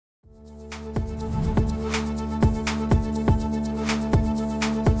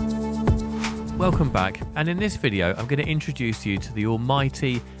Welcome back, and in this video I'm going to introduce you to the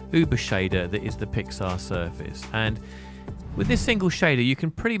almighty Uber shader that is the PxrSurface. And with this single shader you can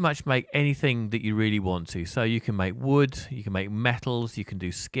pretty much make anything that you really want to. So you can make wood, you can make metals, you can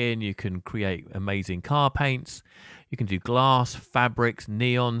do skin, you can create amazing car paints, you can do glass, fabrics,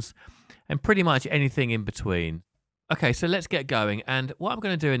 neons, and pretty much anything in between. Okay, so let's get going, and what I'm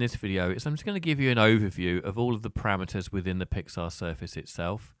going to do in this video is I'm just going to give you an overview of all of the parameters within the PxrSurface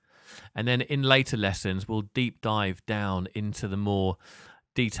itself. And then in later lessons, we'll deep dive down into the more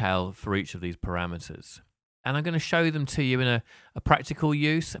detail for each of these parameters. And I'm going to show them to you in a practical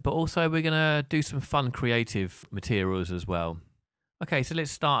use, but also we're going to do some fun creative materials as well. Okay, so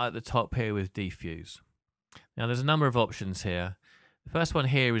let's start at the top here with diffuse. Now there's a number of options here. The first one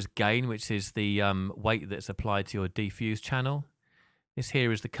here is gain, which is the weight that's applied to your diffuse channel. This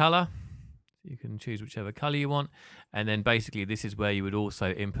here is the color. You can choose whichever color you want, and then basically this is where you would also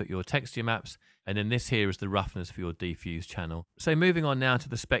input your texture maps, and then this here is the roughness for your diffuse channel. So moving on now to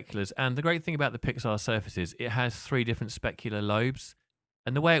the speculars, and the great thing about the PxrSurface is it has 3 different specular lobes,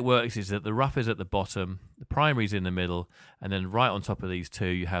 and the way it works is that the rough is at the bottom, the primary is in the middle, and then right on top of these two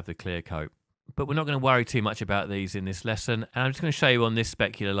you have the clear coat. But we're not going to worry too much about these in this lesson, and I'm just going to show you on this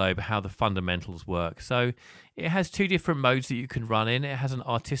specular lobe how the fundamentals work. So it has 2 different modes that you can run in. It has an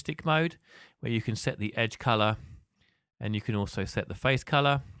artistic mode where you can set the edge color, and you can also set the face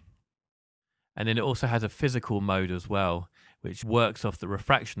color, and then it also has a physical mode as well, which works off the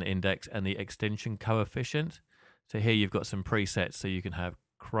refraction index and the extinction coefficient. So here you've got some presets, so you can have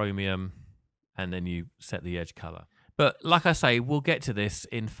chromium, and then you set the edge color. But like I say, we'll get to this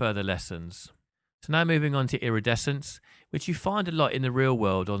in further lessons. So now moving on to iridescence, which you find a lot in the real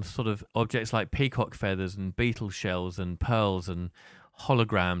world on sort of objects like peacock feathers and beetle shells and pearls and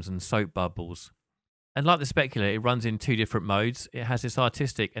holograms and soap bubbles. And like the specular, it runs in 2 different modes. It has this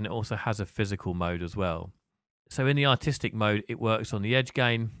artistic and it also has a physical mode as well. So in the artistic mode, it works on the edge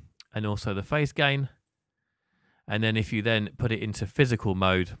gain and also the face gain. And then if you then put it into physical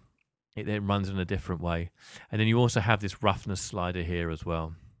mode, it then runs in a different way. And then you also have this roughness slider here as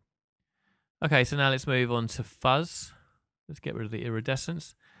well. Okay, so now let's move on to fuzz. Let's get rid of the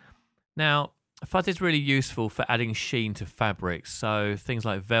iridescence. Now, fuzz is really useful for adding sheen to fabrics. So things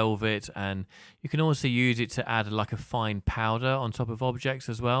like velvet, and you can also use it to add like a fine powder on top of objects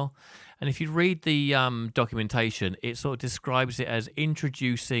as well. And if you read the documentation, it sort of describes it as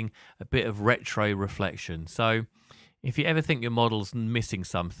introducing a bit of retro reflection. So if you ever think your model's missing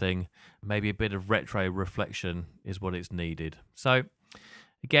something, maybe a bit of retro reflection is what it's needed. So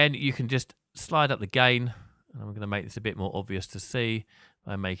again, you can just slide up the gain, and I'm going to make this a bit more obvious to see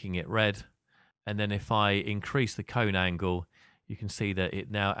by making it red. And then if I increase the cone angle, you can see that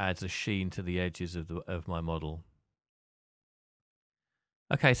it now adds a sheen to the edges of my model.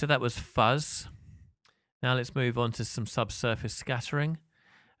 Okay, so that was fuzz. Now let's move on to some subsurface scattering.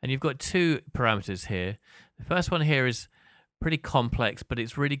 And you've got 2 parameters here. The first one here is pretty complex, but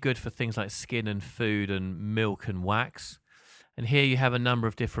it's really good for things like skin and food and milk and wax. And here you have a number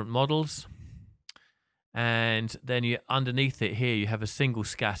of different models. And then underneath it here you have a single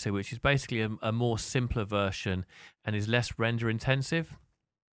scatter, which is basically a more simpler version and is less render intensive.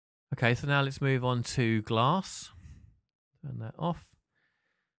 Okay, so now let's move on to glass. Turn that off.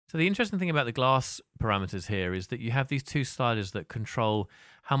 So the interesting thing about the glass parameters here is that you have these 2 sliders that control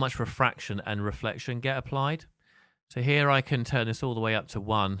how much refraction and reflection get applied. So here I can turn this all the way up to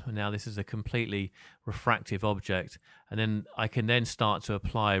 1, and now this is a completely refractive object, and then I can then start to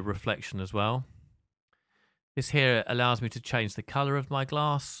apply reflection as well. This here allows me to change the color of my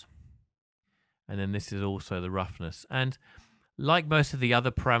glass, and then this is also the roughness. And like most of the other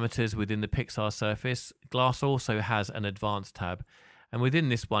parameters within the PxrSurface, glass also has an advanced tab. And within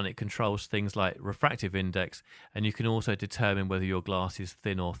this one, it controls things like refractive index, and you can also determine whether your glass is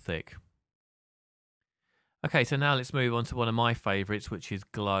thin or thick. Okay, so now let's move on to one of my favorites, which is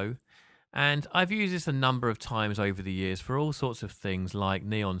glow. And I've used this a number of times over the years for all sorts of things like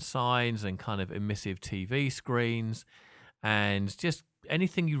neon signs and kind of emissive TV screens, and just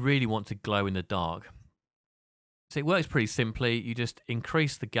anything you really want to glow in the dark. So it works pretty simply. You just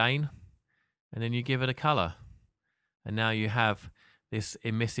increase the gain, and then you give it a color. And now you have this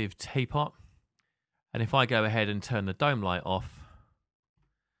emissive teapot, and if I go ahead and turn the dome light off,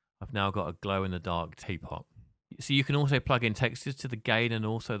 I've now got a glow in the dark teapot. So you can also plug in textures to the gain and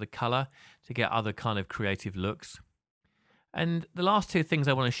also the color to get other kind of creative looks. And the last 2 things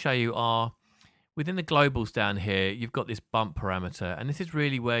I want to show you are within the globals down here, you've got this bump parameter, and this is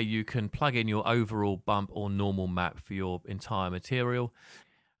really where you can plug in your overall bump or normal map for your entire material.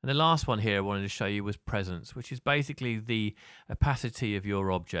 And the last one here I wanted to show you was presence, which is basically the opacity of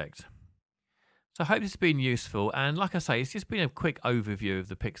your object. So I hope this has been useful, and like I say, it's just been a quick overview of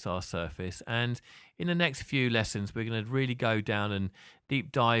the Pixar Surface, and in the next few lessons we're going to really go down and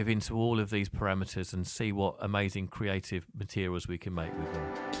deep dive into all of these parameters and see what amazing creative materials we can make with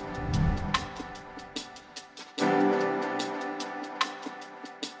them.